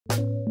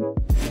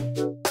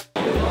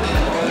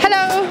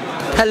Hello.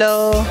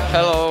 Hello.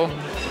 Hello.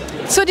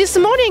 So this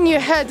morning you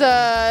had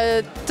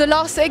the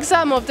last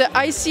exam of the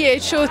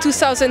ICHO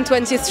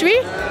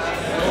 2023.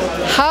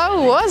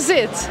 How was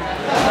it?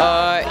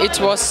 It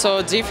was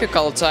so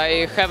difficult.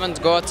 I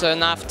haven't got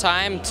enough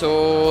time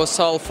to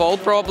solve all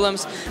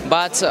problems,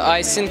 but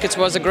I think it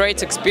was a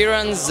great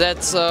experience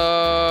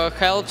that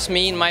helps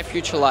me in my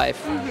future life.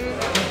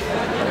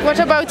 What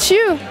about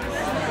you?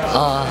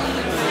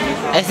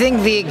 I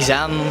think the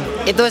exam,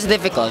 it was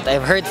difficult.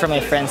 I've heard from my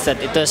friends that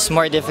it was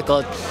more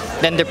difficult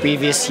than the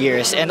previous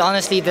years. And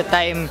honestly, the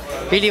time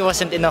really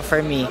wasn't enough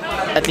for me,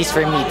 at least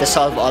for me, to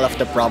solve all of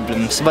the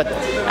problems. But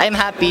I'm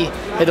happy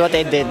with what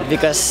I did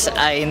because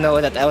I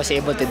know that I was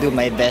able to do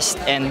my best.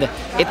 And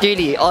it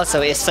really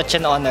also is such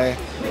an honor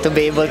to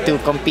be able to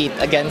compete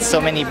against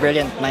so many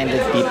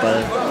brilliant-minded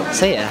people.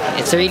 So yeah,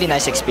 it's a really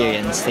nice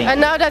experience. Thank you.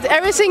 And now that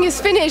everything is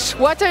finished,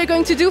 what are you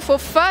going to do for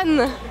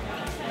fun?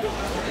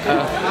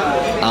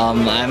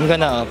 I'm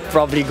gonna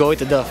probably go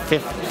to the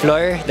 5th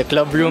floor, the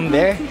club room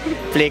there,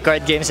 play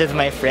card games with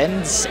my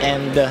friends,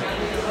 and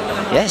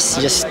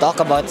yes, just talk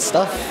about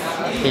stuff.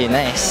 Really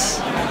nice.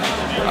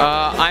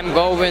 I'm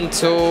going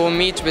to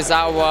meet with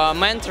our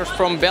mentors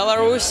from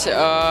Belarus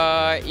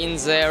in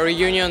the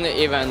reunion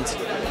event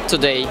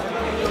today.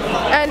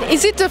 And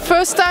is it the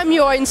first time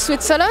you are in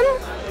Switzerland?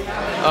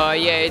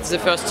 Yeah, it's the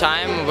first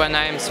time when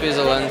I'm in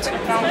Switzerland.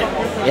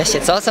 Yes,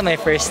 it's also my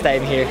first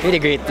time here. Really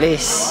great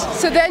place.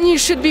 So then you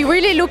should be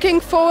really looking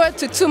forward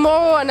to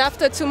tomorrow and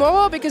after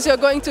tomorrow because you're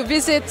going to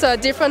visit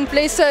different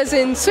places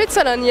in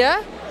Switzerland,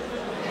 yeah?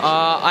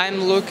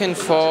 I'm looking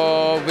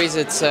for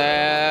visits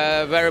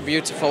a very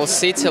beautiful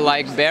city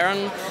like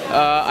Bern.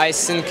 I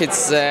think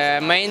it's the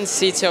main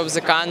city of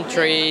the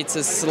country.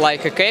 It's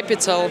like a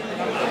capital.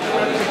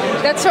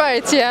 That's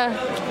right,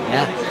 yeah.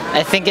 Yeah,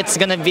 I think it's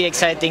gonna be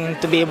exciting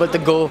to be able to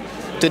go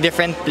to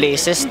different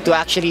places to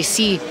actually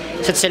see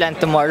Switzerland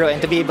tomorrow and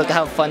to be able to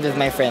have fun with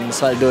my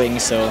friends while doing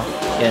so.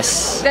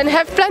 Yes. Then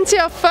have plenty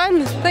of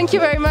fun. Thank you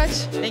very much.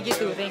 Thank you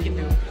too. Thank you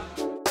too.